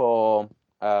pay for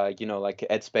like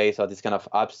Headspace or this kind of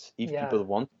apps if people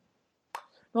want.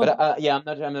 No. But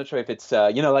I'm not sure if it's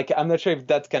like I'm not sure if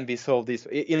that can be solved.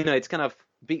 It's kind of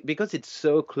because it's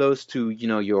so close to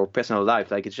your personal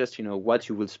life. Like it's just what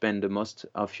you will spend the most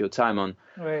of your time on.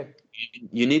 Right.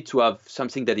 You need to have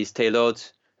something that is tailored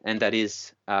and that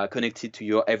is connected to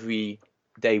your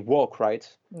everyday work, right?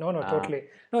 No, totally.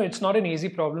 No, it's not an easy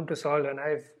problem to solve, and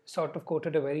I've sort of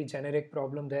quoted a very generic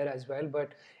problem there as well.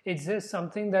 But it's just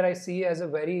something that I see as a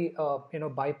very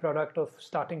byproduct of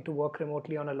starting to work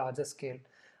remotely on a larger scale.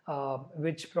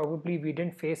 Which probably we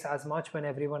didn't face as much when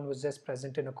everyone was just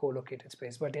present in a co-located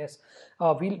space. But yes,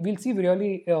 we'll see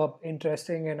really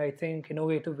interesting and I think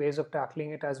innovative ways of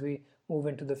tackling it as we move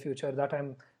into the future. That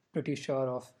I'm pretty sure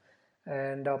of.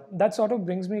 And that sort of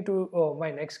brings me to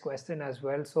my next question as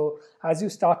well. So as you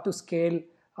start to scale,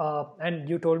 and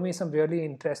you told me some really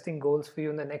interesting goals for you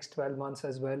in the next 12 months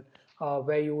as well,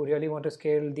 where you really want to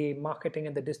scale the marketing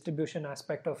and the distribution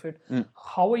aspect of it.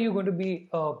 How are you going to be,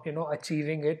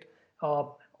 achieving it?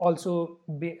 Also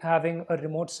be having a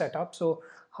remote setup. So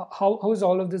how is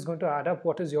all of this going to add up?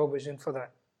 What is your vision for that?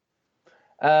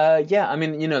 I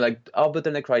mean, like our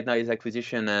bottleneck right now is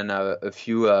acquisition and a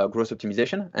few growth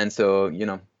optimization. And so,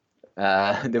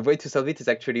 the way to solve it is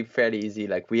actually fairly easy.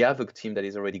 Like we have a team that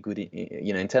is already good,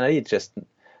 internally. It's just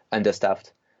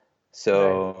understaffed.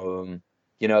 So, right.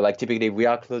 Like typically we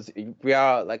are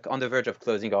like on the verge of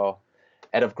closing our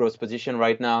head of growth position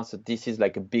right now. So this is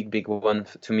like a big one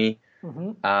to me.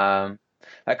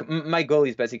 Like my goal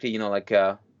is basically,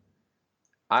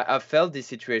 I felt this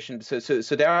situation.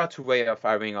 So there are two ways of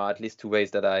hiring, or at least two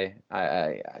ways that I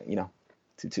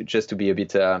to just to be a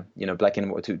bit, black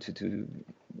and white, to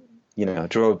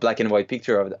draw a black and white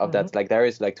picture of that. Like there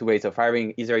is like two ways of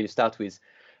hiring. Either you start with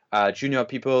junior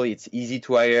people, it's easy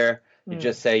to hire. You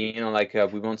just say,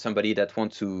 we want somebody that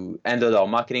wants to handle our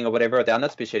marketing or whatever. They are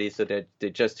not specialists, so they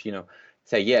just,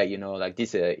 say, like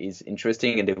this is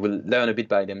interesting, and they will learn a bit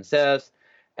by themselves.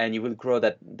 And you will grow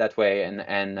that way,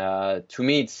 and to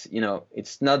me,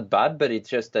 it's not bad, but it's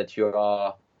just that you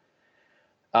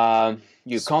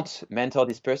can't mentor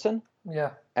this person,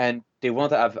 and they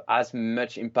won't have as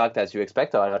much impact as you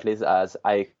expect, or at least as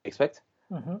I expect.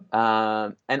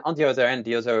 And on the other end,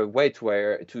 the other way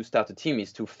to start a team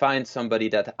is to find somebody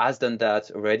that has done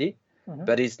that already,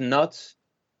 but is not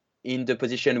in the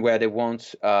position where they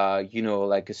want,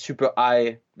 like a super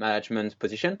high management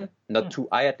position, not too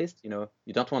high at least. You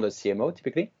don't want a CMO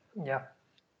typically. Yeah.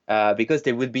 Because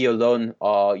they will be alone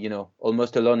or,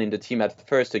 almost alone in the team at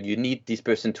first. So you need this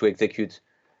person to execute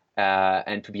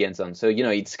and to be hands-on. So,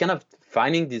 it's kind of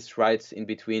finding this right in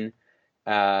between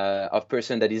of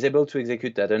person that is able to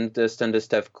execute, that understand the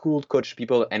stuff, could coach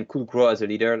people and could grow as a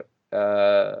leader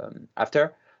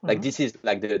after. Like this is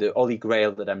like the holy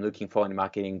grail that I'm looking for in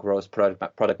marketing, growth,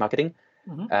 product marketing.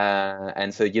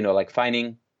 And so, like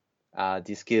finding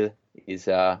this skill is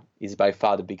by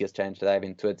far the biggest challenge that I have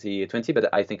in 2020,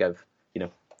 but I think I've,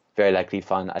 very likely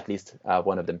found at least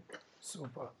one of them.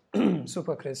 Super.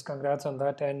 Super, Chris. Congrats on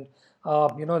that. And,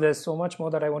 there's so much more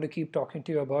that I want to keep talking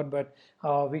to you about, but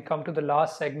we come to the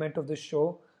last segment of the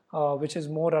show, which is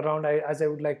more around, as I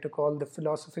would like to call, the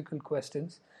philosophical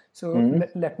questions. So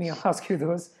let me ask you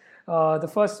those. The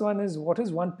first one is, what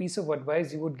is one piece of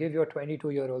advice you would give your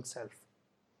 22-year-old self?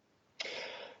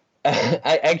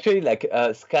 I actually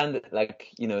scanned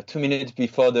 2 minutes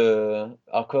before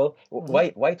our call.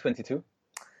 Why 22?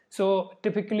 So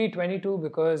typically 22,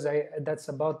 because that's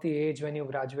about the age when you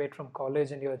graduate from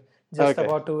college and you're just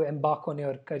about to embark on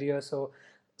your career. So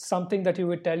something that you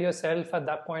would tell yourself at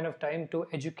that point of time to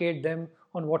educate them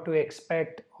on what to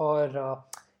expect, or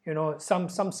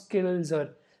some skills or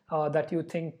that you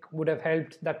think would have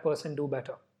helped that person do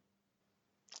better.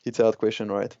 It's a hard question,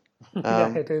 right?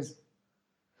 Yeah, it is.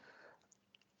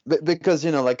 Because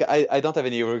I don't have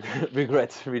any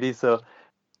regrets really. So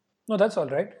no, that's all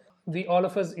right. We all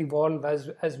of us evolve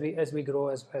as we grow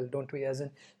as well, don't we?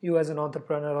 You as an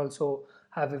entrepreneur also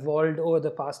have evolved over the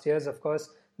past years. Of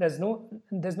course, there's no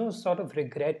sort of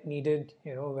regret needed,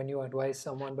 when you advise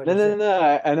someone. But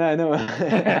no, I know.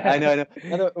 I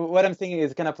know. What I'm thinking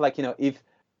is kind of like, if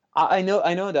I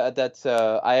know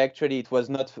that I actually, it was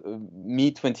not me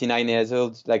 29 years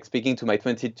old, like speaking to my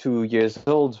 22 years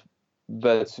old,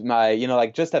 but my,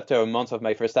 just after a month of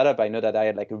my first startup, I know that I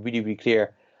had like a really, really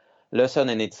clear lesson,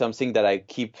 and it's something that I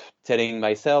keep telling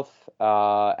myself,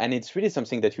 and it's really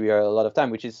something that we hear a lot of time,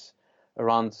 which is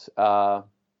around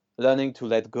learning to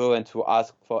let go and to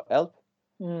ask for help,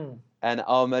 and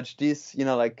how much this,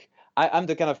 I'm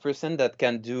the kind of person that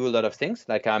can do a lot of things.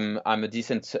 Like I'm a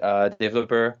decent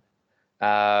developer.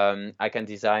 I can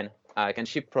design. I can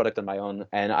ship product on my own,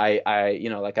 and I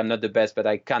I'm not the best, but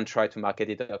I can try to market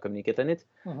it or communicate on it.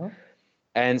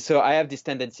 And so I have this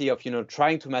tendency of,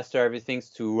 trying to master everything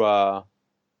to, I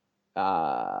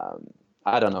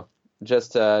don't know,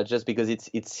 just because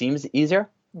it seems easier.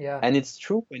 Yeah. And it's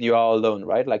true when you are alone,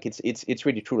 right? Like it's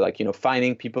really true. Like,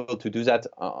 finding people to do that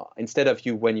instead of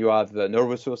you when you have no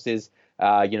resources,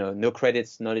 no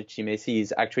credits, no legitimacy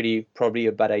is actually probably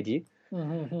a bad idea.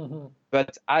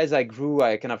 But as I grew,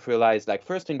 I kind of realized, like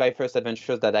first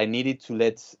adventures, that I needed to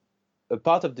let a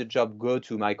part of the job go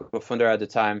to my co-founder at the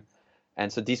time.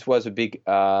 And so this was a big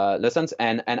lesson.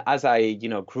 And as I,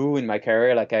 grew in my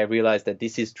career, like I realized that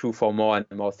this is true for more and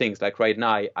more things. Like right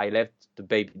now, I left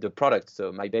the product,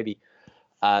 so my baby,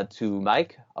 to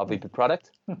Mike, our VP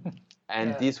product.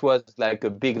 And this was like a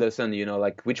big lesson,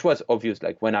 which was obvious.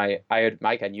 Like when I hired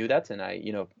Mike, I knew that, and I,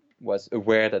 was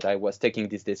aware that I was taking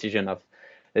this decision of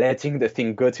letting the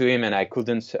thing go to him, and I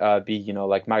couldn't be,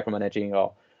 micromanaging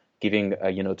or giving,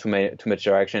 too much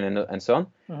direction and so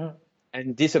on.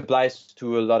 And this applies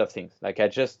to a lot of things. Like I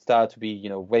just start to be,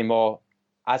 way more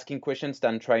asking questions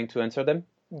than trying to answer them.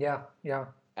 Yeah.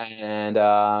 And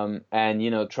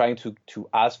trying to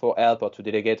ask for help or to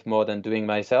delegate more than doing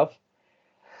myself.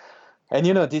 And,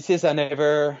 this is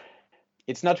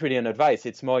it's not really an advice.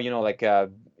 It's more,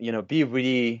 be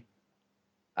really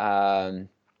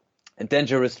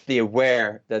dangerously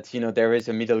aware that, there is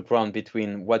a middle ground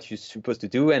between what you're supposed to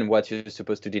do and what you're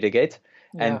supposed to delegate.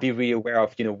 And be really aware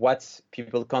of, what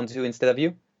people can't do instead of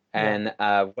you, and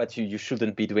what you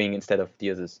shouldn't be doing instead of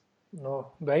the others.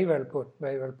 No, very well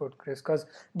put, Chris, because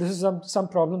this is some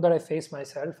problem that I face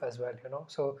myself as well,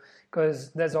 so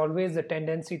because there's always the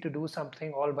tendency to do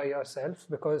something all by yourself,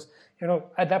 because,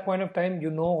 at that point of time,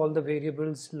 all the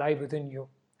variables lie within you,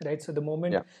 right? So the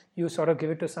moment you sort of give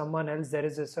it to someone else, there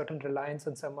is a certain reliance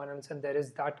on someone else, and there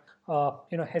is that,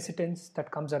 hesitance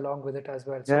that comes along with it as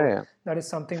well. So that is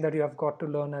something that you have got to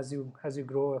learn as you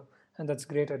grow. And that's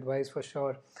great advice for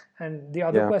sure. And the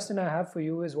other question I have for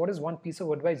you is, what is one piece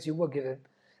of advice you were given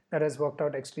that has worked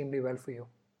out extremely well for you?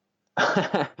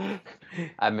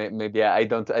 Maybe I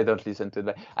don't listen to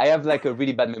that. I have like a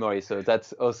really bad memory, so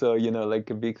that's also, like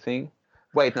a big thing.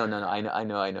 Wait, no. I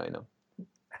know.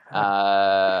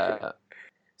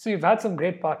 So you've had some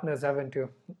great partners, haven't you?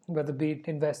 Whether be it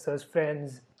investors,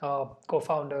 friends,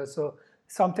 co-founders. So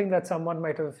something that someone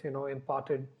might have,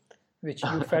 imparted, which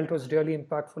you felt was really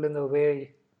impactful in the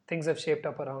way things have shaped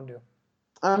up around you.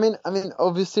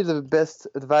 Obviously the best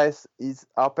advice is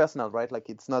our personal, right? Like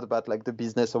it's not about like the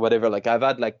business or whatever. Like I've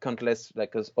had like countless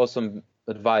like awesome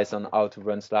advice on how to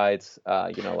run slides,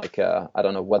 I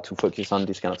don't know what to focus on,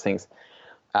 these kind of things.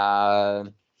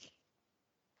 No,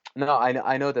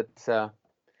 I know that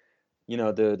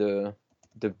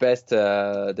the best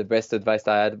advice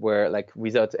I had were like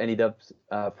without any doubt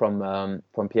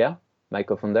from Pierre, my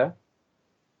co-founder.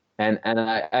 And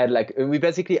I had like, we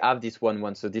basically have this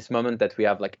one. So this moment that we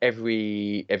have like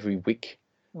every week,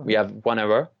 we have 1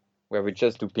 hour where we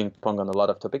just do ping pong on a lot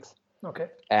of topics. Okay.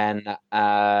 And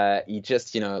you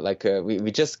just,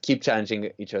 we just keep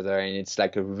challenging each other, and it's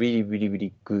like a really, really,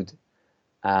 really good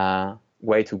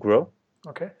way to grow.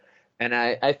 Okay. And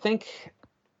I think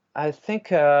I'm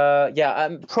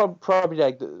probably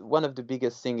like one of the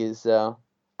biggest thing is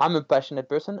I'm a passionate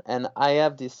person, and I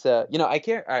have this, I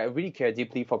really care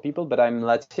deeply for people, but I'm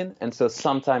Latin. And so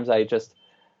sometimes I just,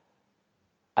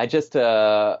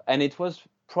 and it was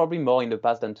probably more in the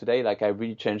past than today. Like I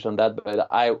really changed on that, but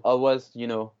I was,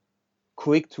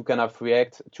 quick to kind of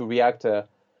react, to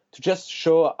just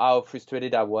show how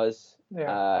frustrated I was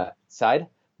inside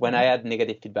when I had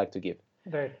negative feedback to give.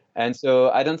 Right. And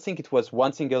so I don't think it was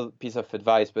one single piece of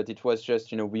advice, but it was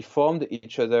just, we formed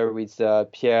each other with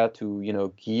Pierre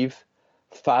to, give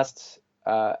fast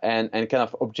and kind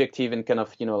of objective and kind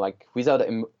of, without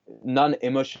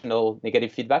non-emotional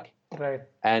negative feedback. Right.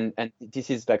 And this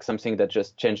is like something that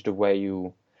just changed the way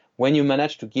when you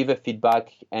manage to give a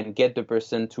feedback and get the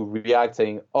person to react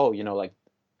saying, oh,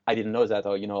 I didn't know that,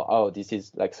 or, oh, this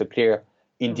is like so clear.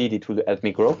 Indeed, it will help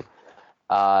me grow.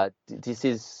 This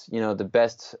is, the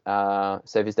best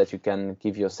service that you can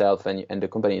give yourself and the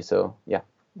company. So, yeah.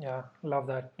 Yeah, love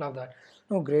that.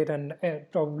 No, great. And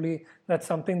probably that's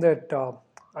something that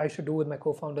I should do with my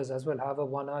co-founders as well. Have a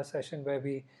 1 hour session where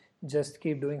we just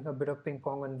keep doing a bit of ping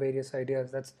pong on various ideas.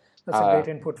 That's a great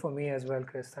input for me as well,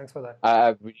 Chris. Thanks for that.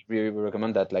 I really, really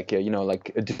recommend that. Like,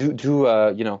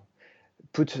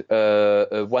 put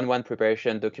a 1-1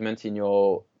 preparation document in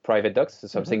your private docs. So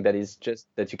something that is just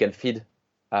that you can feed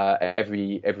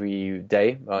every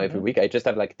day or every week. I just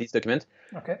have like this document,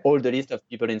 all the list of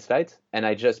people in Slite, and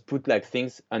I just put like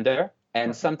things under.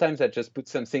 And sometimes I just put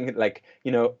something like,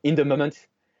 in the moment,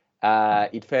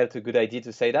 it felt a good idea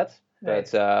to say that. Right.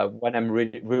 But when I'm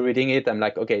rereading it, I'm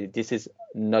like, okay, this is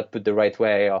not put the right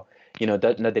way, or, not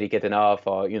delicate enough,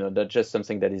 or, not just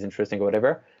something that is interesting or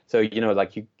whatever. So,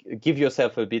 like you give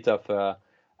yourself a bit of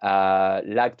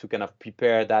lag to kind of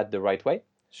prepare that the right way.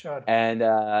 Sure. And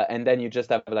then you just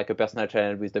have like a personal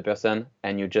channel with the person,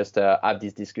 and you just have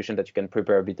this discussion that you can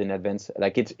prepare a bit in advance.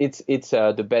 Like it's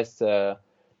the best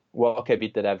work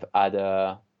habit that I've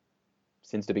had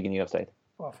since the beginning of Slite.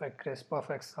 Perfect, Chris.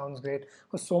 Perfect. Sounds great. It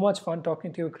was so much fun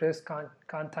talking to you, Chris.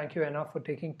 Can't thank you enough for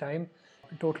taking time.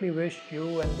 I totally wish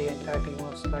you and the entire team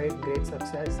of Slite great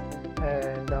success.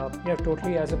 And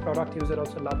totally as a product user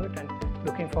also love it, and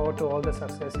looking forward to all the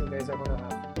success you guys are going to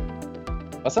have.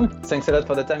 Awesome. Thanks a lot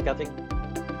for the time, Karthik.